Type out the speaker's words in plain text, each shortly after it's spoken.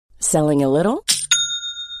Selling a little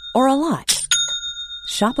or a lot?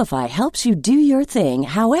 Shopify helps you do your thing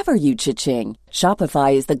however you cha-ching.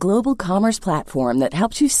 Shopify is the global commerce platform that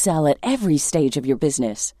helps you sell at every stage of your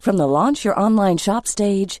business. From the launch your online shop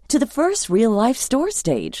stage to the first real-life store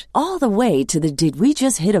stage, all the way to the did we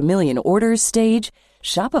just hit a million orders stage.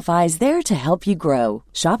 Shopify is there to help you grow.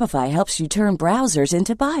 Shopify helps you turn browsers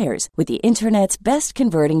into buyers with the internet's best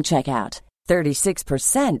converting checkout.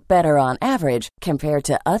 36% better on average compared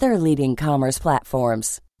to other leading commerce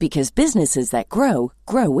platforms. Because businesses that grow,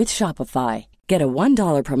 grow with Shopify. Get a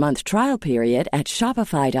 $1 per month trial period at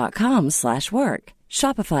shopify.com/work.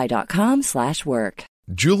 Shopify.com/work.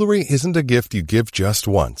 Jewelry isn't a gift you give just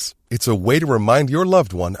once. It's a way to remind your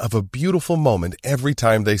loved one of a beautiful moment every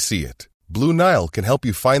time they see it. Blue Nile can help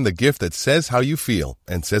you find the gift that says how you feel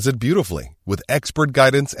and says it beautifully, with expert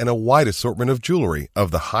guidance and a wide assortment of jewelry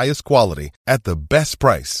of the highest quality at the best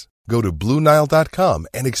price. Go to BlueNile.com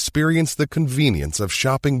and experience the convenience of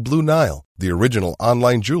shopping Blue Nile, the original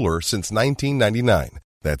online jeweler since 1999.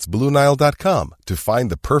 That's BlueNile.com to find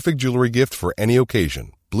the perfect jewelry gift for any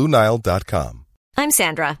occasion. BlueNile.com. I'm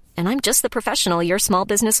Sandra, and I'm just the professional your small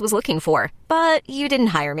business was looking for. But you didn't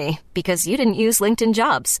hire me because you didn't use LinkedIn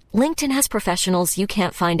Jobs. LinkedIn has professionals you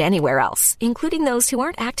can't find anywhere else, including those who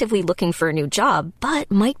aren't actively looking for a new job,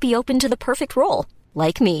 but might be open to the perfect role,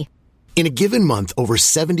 like me. In a given month, over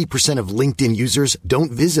 70% of LinkedIn users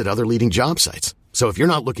don't visit other leading job sites. So if you're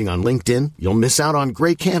not looking on LinkedIn, you'll miss out on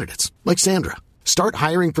great candidates like Sandra. Start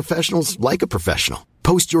hiring professionals like a professional.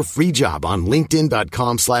 Post your free job on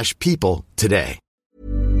linkedin.com/people today.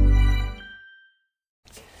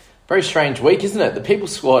 Very strange week, isn't it? The People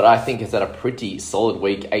squad, I think, has had a pretty solid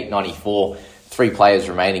week. 894, 3 players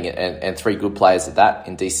remaining and 3 good players at that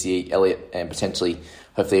in DCE, Elliott, and potentially,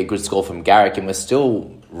 hopefully, a good score from Garrick. And we're still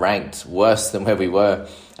ranked worse than where we were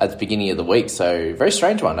at the beginning of the week. So, very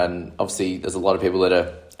strange one. And obviously, there's a lot of people that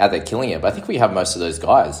are out there killing it. But I think we have most of those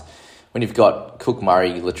guys. When you've got Cook,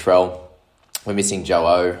 Murray, Latrell, we're missing Joe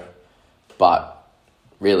O. But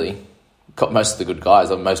really, got most of the good guys.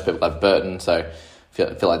 Most people have Burton, so I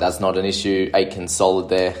feel like that's not an issue. Aitken's solid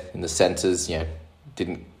there in the centres. You know,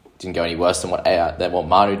 didn't go any worse than what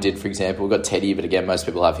Manu did, for example. We've got Teddy, but again, most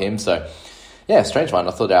people have him. So, yeah, strange one.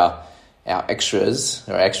 I thought our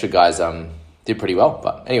extra guys did pretty well.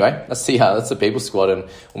 But anyway, that's the People squad, and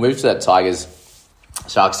we'll move to that Tigers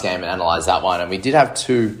Sharks game and analyse that one. And we did have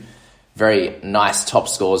 2 very nice top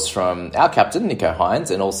scores from our captain, Nicho Hynes,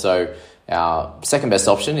 and also our second best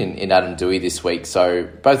option in Adam Doueihi this week. So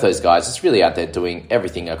both those guys just really out there doing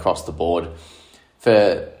everything across the board.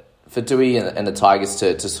 For Doueihi and the Tigers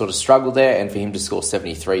to sort of struggle there, and for him to score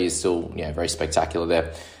 73 is still very spectacular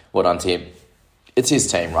there. Well done to him. It's his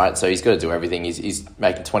team, right? So he's got to do everything. He's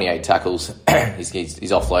making 28 tackles.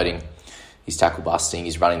 he's offloading. He's tackle busting.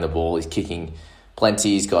 He's running the ball. He's kicking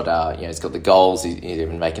plenty. He's got he's got the goals. He's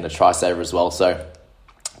even making a try saver as well. So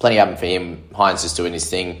plenty happening for him. Hynes just doing his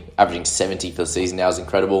thing, averaging 70 for the season now is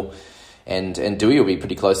incredible. And Doueihi will be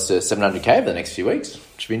pretty close to 700k over the next few weeks, which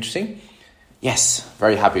should be interesting. Yes,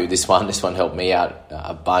 very happy with this one. This one helped me out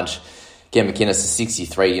a bunch. Cam McInnes is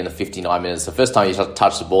 63 in the 59 minutes. The first time he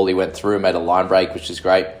touched the ball, he went through and made a line break, which is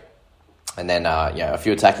great. And then a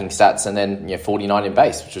few attacking stats, and then 49 in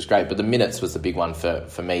base, which was great. But the minutes was the big one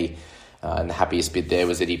for me. And the happiest bit there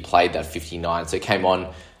was that he played that 59. So he came on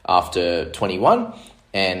after 21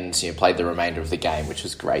 and played the remainder of the game, which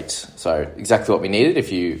was great. So exactly what we needed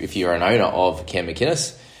if you're an owner of Cam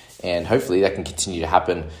McInnes. And hopefully that can continue to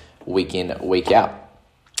happen week in, week out.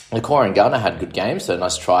 Nicor and Garner had good games, so a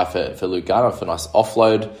nice try for Luke Garner for a nice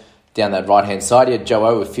offload down that right-hand side. He had Joe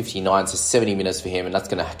O with 59, so 70 minutes for him, and that's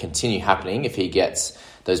going to continue happening. If he gets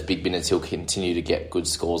those big minutes, he'll continue to get good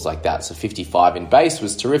scores like that. So 55 in base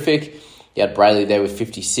was terrific. You had Brayley there with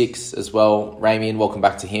 56 as well. Ramian, welcome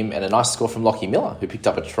back to him, and a nice score from Lockie Miller, who picked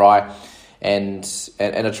up a try and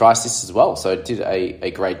a try assist as well. So did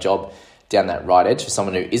a great job down that right edge for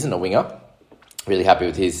someone who isn't a winger. Really happy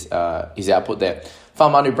with his output there.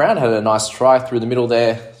 Farmanu Brown had a nice try through the middle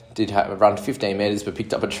there. Did run 15 metres, but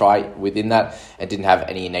picked up a try within that and didn't have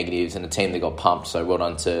any negatives in a team that got pumped. So well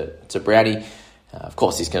done to Brownie. Of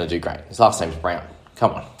course, he's going to do great. His last name's Brown.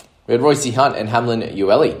 Come on. We had Royce Hunt and Hamlin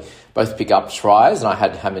Ueli both pick up tries, and I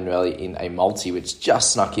had Hamlin Ueli in a multi, which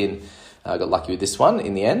just snuck in. I got lucky with this one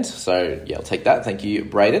in the end. So, yeah, I'll take that. Thank you,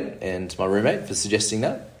 Braden, and my roommate for suggesting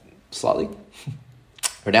that slightly.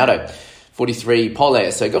 Ronaldo. 43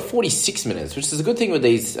 Pole, so he got 46 minutes, which is a good thing with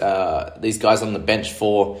these guys on the bench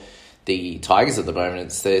for the Tigers at the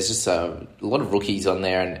moment. There's just a lot of rookies on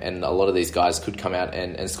there, and a lot of these guys could come out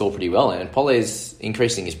and score pretty well. And Pole is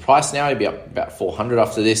increasing his price now. He'll be up about 400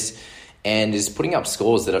 after this. and is putting up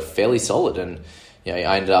scores that are fairly solid. And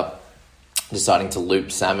I ended up deciding to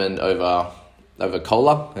loop Salmon over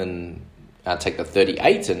Kohler and take the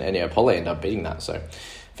 38, and Pole ended up beating that. So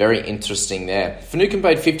very interesting there. Finucane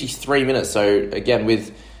played 53 minutes. So again,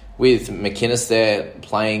 with McInnes there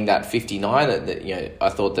playing that 59, I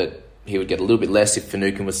thought that he would get a little bit less if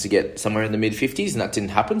Finucane was to get somewhere in the mid-50s, and that didn't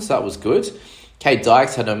happen, so that was good. Kade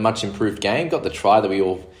Dykes had a much improved game, got the try that we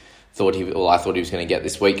all thought I thought he was going to get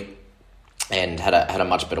this week, and had a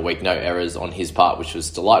much better week. No errors on his part, which was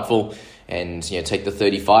delightful. And take the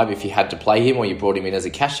 35 if you had to play him or you brought him in as a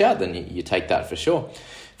cash out, then you take that for sure.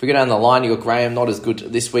 If we go down the line, you got Graham, not as good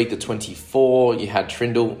this week, the 24. You had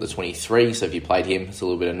Trindle, the 23. So if you played him, it's a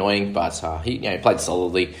little bit annoying, but he played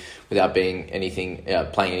solidly without playing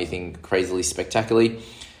anything crazily spectacularly.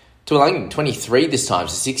 Tuolangi, 23 this time,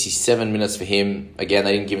 so 67 minutes for him. Again,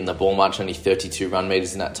 they didn't give him the ball much, only 32 run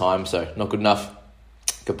meters in that time, so not good enough.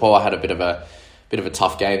 Kapoa had a bit of a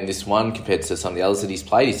tough game this one compared to some of the others that he's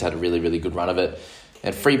played. He's had a really, really good run of it.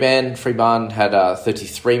 And Freebarn had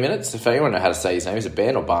 33 minutes. If anyone knows how to say his name, is it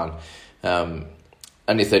Barn or Barn?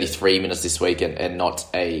 Only 33 minutes this week and not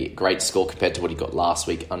a great score compared to what he got last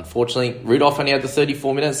week, unfortunately. Rudolph only had the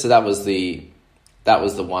 34 minutes, so that was the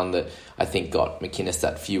one that I think got McInnes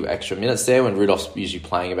that few extra minutes there, when Rudolph's usually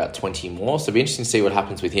playing about 20 more. So it'll be interesting to see what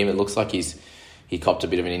happens with him. It looks like he copped a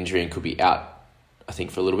bit of an injury and could be out, I think,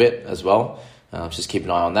 for a little bit as well. Just keep an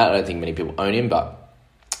eye on that. I don't think many people own him, but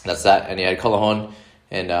that's that. And he had Colahon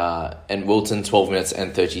and Wilton, 12 minutes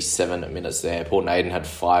and 37 minutes there. Paul Naden had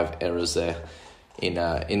 5 errors there in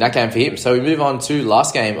that game for him. So we move on to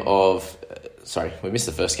last game of... we missed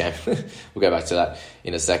the first game. We'll go back to that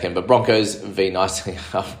in a second. But Broncos v Knights.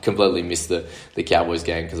 I completely missed the Cowboys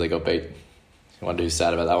game because they got beat. I wonder who's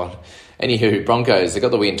sad about that one. Anywho, Broncos, they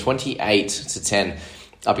got the win 28-10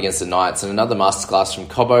 up against the Knights. And another masterclass from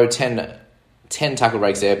Cobbo. 10 tackle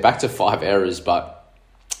breaks there. Back to 5 errors, but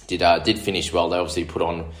did finish well. They obviously put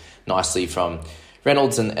on nicely from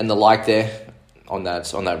Reynolds and the like there on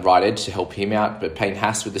that right edge to help him out. But Payne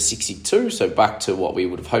Haas with the 62, so back to what we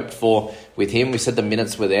would have hoped for with him. We said the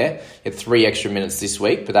minutes were there. He had 3 extra minutes this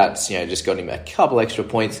week, but that's just got him a couple extra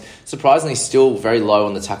points. Surprisingly, still very low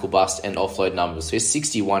on the tackle bust and offload numbers. So he's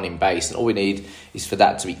 61 in base, and all we need is for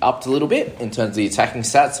that to be upped a little bit in terms of the attacking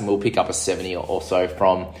stats, and we'll pick up a 70 or so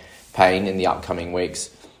from Payne in the upcoming weeks.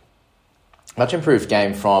 Much improved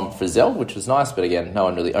game from Frizzell, which was nice, but again, no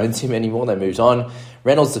one really owns him anymore. They moved on.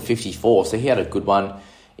 Reynolds to 54, so he had a good one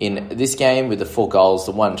in this game with the 4 goals,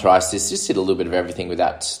 the 1 try assist. Just did a little bit of everything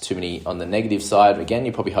without too many on the negative side. Again,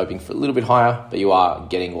 you're probably hoping for a little bit higher, but you are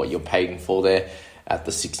getting what you're paying for there at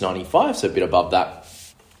the 695, so a bit above that.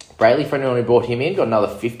 Brayley, for anyone who brought him in, got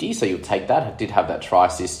another 50, so you'll take that. Did have that try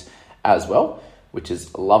assist as well, which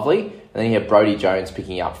is lovely. And then you have Brodie Jones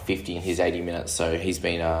picking up 50 in his 80 minutes, so he's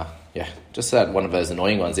been... just had one of those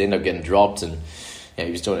annoying ones. He ended up getting dropped, and he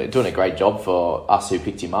was doing a great job for us who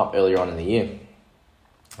picked him up earlier on in the year.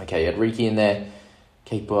 Okay, you had Ricky in there.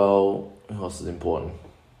 Keepwell, who else is important?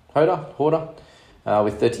 Horder,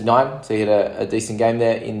 with 39. So he had a decent game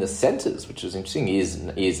there in the centres, which was interesting. He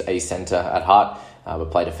is a centre at heart, but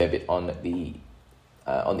played a fair bit on the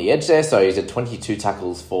edge there. So he's had 22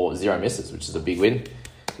 tackles for 0 misses, which is a big win.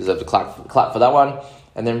 Deserve a clap for that one.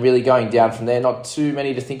 And then really going down from there, not too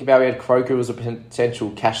many to think about. We had Croker was a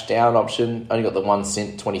potential cash down option. Only got the 1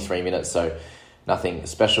 cent, 23 minutes, so nothing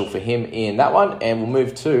special for him in that one. And we'll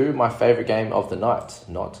move to my favourite game of the night,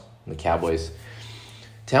 not the Cowboys.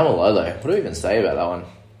 Taumalolo, what do we even say about that one?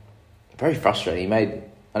 Very frustrating. I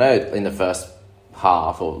know in the first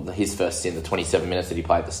half, or his first stint, the 27 minutes that he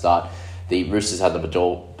played at the start, the Roosters had the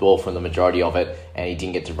ball from the majority of it, and he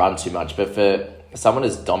didn't get to run too much. But for someone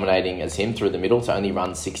as dominating as him through the middle to only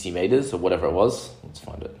run 60 metres or whatever it was. Let's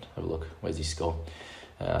find it. Have a look. Where's his score?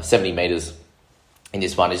 70 metres in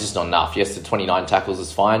this one is just not enough. Yes, the 29 tackles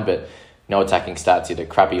is fine, but no attacking stats. He had a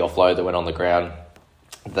crappy offload that went on the ground.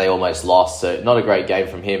 They almost lost, so not a great game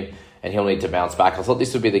from him, and he'll need to bounce back. I thought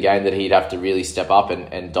this would be the game that he'd have to really step up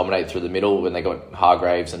and dominate through the middle when they got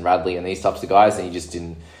Hargraves and Radley and these types of guys, and he just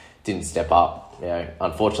didn't step up.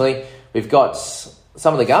 Unfortunately. We've got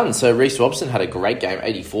some of the guns. So Reece Robson had a great game,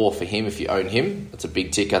 84 for him if you own him. That's a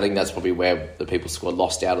big tick. I think that's probably where the People squad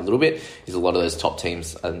lost out a little bit, is a lot of those top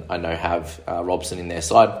teams I know have Robson in their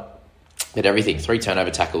side. Did everything, 3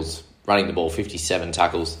 turnover tackles, running the ball, 57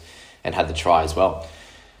 tackles, and had the try as well.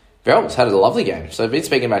 Verrills had a lovely game. So I've been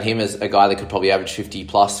speaking about him as a guy that could probably average 50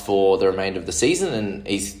 plus for the remainder of the season, and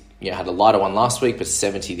he's had a lighter one last week, but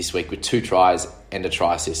 70 this week with 2 tries and a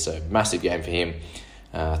try assist. So massive game for him.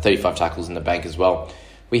 35 tackles in the bank as well.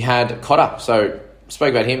 We had Cotter. So spoke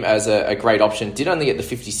about him as a great option. Did only get the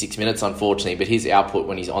 56 minutes, unfortunately, but his output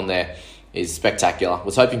when he's on there is spectacular.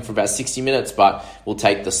 Was hoping for about 60 minutes, but we'll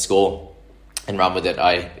take the score and run with it.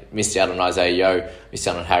 I missed out on Isaiah Yeo, missed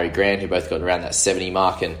out on Harry Grant, who both got around that 70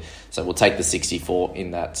 mark, and so we'll take the 64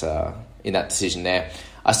 in that decision there.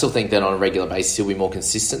 I still think that on a regular basis he'll be more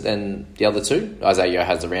consistent than the other two. Isaiah Yeo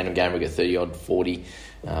has a random game, we get 30-odd, 40,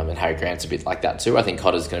 and Harry Grant's a bit like that too. I think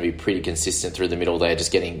Cotter's going to be pretty consistent through the middle there,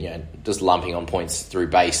 just getting, just lumping on points through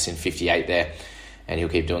base in 58 there, and he'll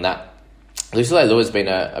keep doing that. Luis Leilua has been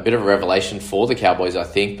a bit of a revelation for the Cowboys, I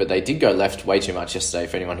think, but they did go left way too much yesterday.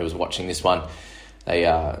 For anyone who was watching this one, they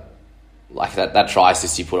like that try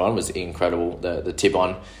assist he put on was incredible. The tip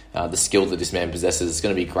on, the skill that this man possesses is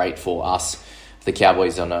going to be great for us, the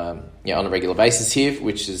Cowboys, on a regular basis here,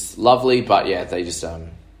 which is lovely. But yeah, they just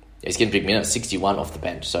he's getting big minutes, 61 off the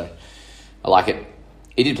bench, so I like it.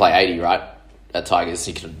 He did play 80, right, at Tigers.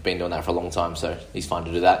 He could have been doing that for a long time, so he's fine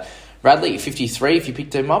to do that. Radley, 53, if you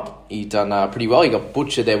picked him up, he done pretty well. He got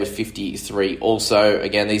butchered there with 53 also.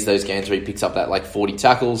 Again, those games where he picks up that 40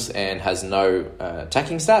 tackles and has no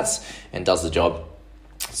attacking stats and does the job.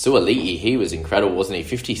 Suali'i, he was incredible, wasn't he?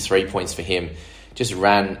 53 points for him. Just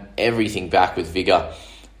ran everything back with vigour.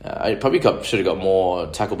 I probably should have got more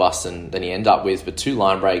tackle busts than he ended up with, but 2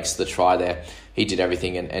 line breaks, the try there. He did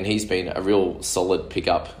everything, and he's been a real solid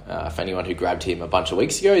pickup for anyone who grabbed him a bunch of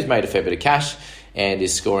weeks ago. He's made a fair bit of cash and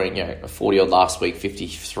is scoring 40-odd last week,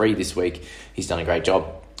 53 this week. He's done a great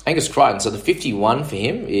job. Angus Crichton, so the 51 for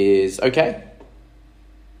him is okay.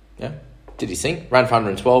 Yeah, did he sing? Ran for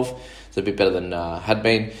 112, so a bit better than had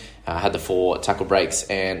been. Had the 4 tackle breaks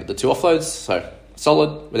and the 2 offloads, so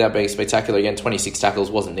solid without being spectacular. Again, 26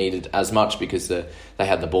 tackles wasn't needed as much because they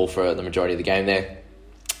had the ball for the majority of the game there.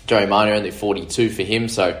 Joey Manu only 42 for him,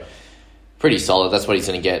 so pretty solid. That's what he's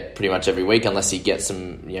going to get pretty much every week, unless he gets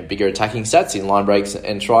some bigger attacking stats in line breaks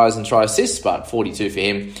and try assists. But 42 for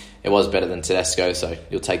him, it was better than Tedesco, so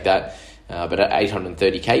you'll take that. But at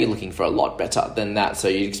 830k, you're looking for a lot better than that. So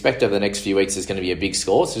you'd expect over the next few weeks there's going to be a big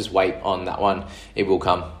score. So just wait on that one; it will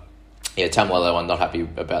come. Yeah, Tamuelo, I'm not happy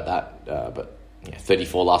about that, but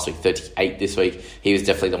 34 last week, 38 this week. He was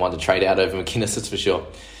definitely the one to trade out over McInnes, that's for sure.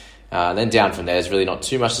 Then down from there, there's really not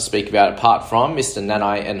too much to speak about apart from Mr.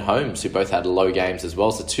 Nanai and Holmes, who both had low games as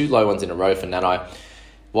well. So 2 low ones in a row for Nanai.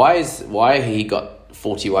 Why he got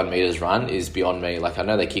 41 metres run is beyond me. I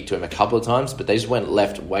know they kicked to him a couple of times, but they just went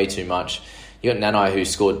left way too much. You got Nanai, who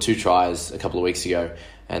scored 2 tries a couple of weeks ago,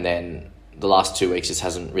 and then the last 2 weeks just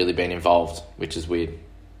hasn't really been involved, which is weird.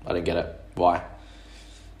 I don't get it. Why?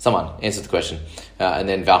 Someone answer the question. And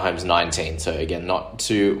then Val Holmes 19. So again, not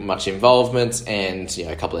too much involvement and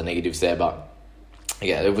a couple of negatives there. But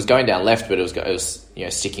yeah, it was going down left, but it was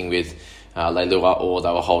sticking with Leilua, or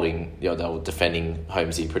they were holding, they were defending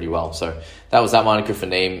Holmesy pretty well. So that was that one. Griffin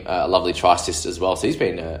Neem, a lovely try assist as well. So he's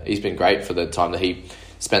been great for the time that he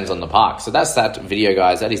spends on the park. So that's that video,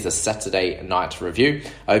 guys. That is the Saturday night review.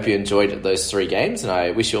 I hope you enjoyed those 3 games, and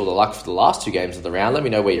I wish you all the luck for the last 2 games of the round. Let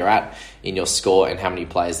me know where you're at in your score and how many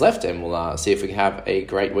players left, and we'll see if we can have a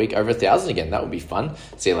great week over 1,000 again. That would be fun.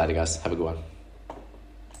 See you later, guys. Have a good one.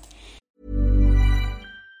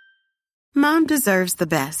 Mom deserves the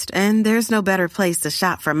best, and there's no better place to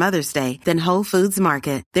shop for Mother's Day than Whole Foods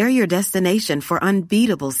Market. They're your destination for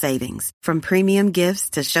unbeatable savings, from premium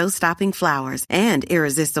gifts to show-stopping flowers and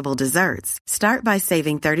irresistible desserts. Start by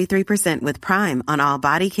saving 33% with Prime on all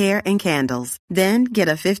body care and candles. Then get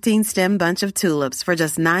a 15-stem bunch of tulips for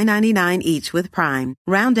just $9.99 each with Prime.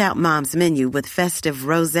 Round out Mom's menu with festive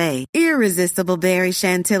rosé, irresistible berry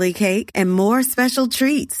chantilly cake, and more special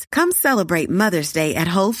treats. Come celebrate Mother's Day at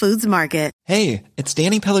Whole Foods Market. Hey, it's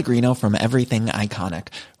Danny Pellegrino from Everything Iconic.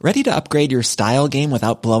 Ready to upgrade your style game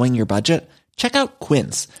without blowing your budget? Check out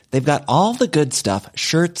Quince. They've got all the good stuff,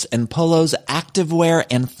 shirts and polos, activewear,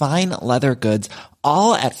 and fine leather goods,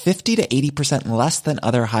 all at 50 to 80% less than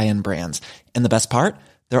other high-end brands. And the best part?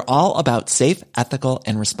 They're all about safe, ethical,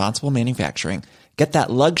 and responsible manufacturing. Get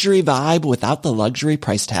that luxury vibe without the luxury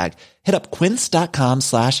price tag. Hit up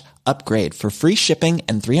quince.com/upgrade for free shipping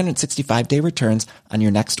and 365-day returns on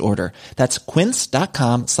your next order. That's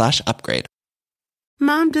quince.com/upgrade.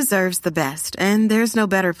 Mom deserves the best, and there's no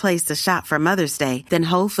better place to shop for Mother's Day than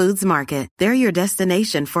Whole Foods Market. They're your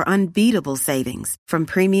destination for unbeatable savings, from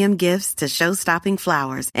premium gifts to show-stopping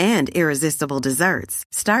flowers and irresistible desserts.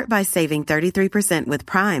 Start by saving 33% with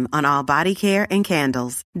Prime on all body care and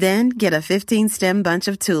candles. Then get a 15-stem bunch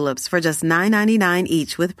of tulips for just $9.99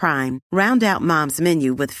 each with Prime. Round out Mom's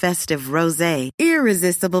menu with festive rosé,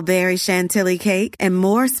 irresistible berry chantilly cake, and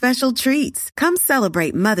more special treats. Come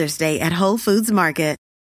celebrate Mother's Day at Whole Foods Market.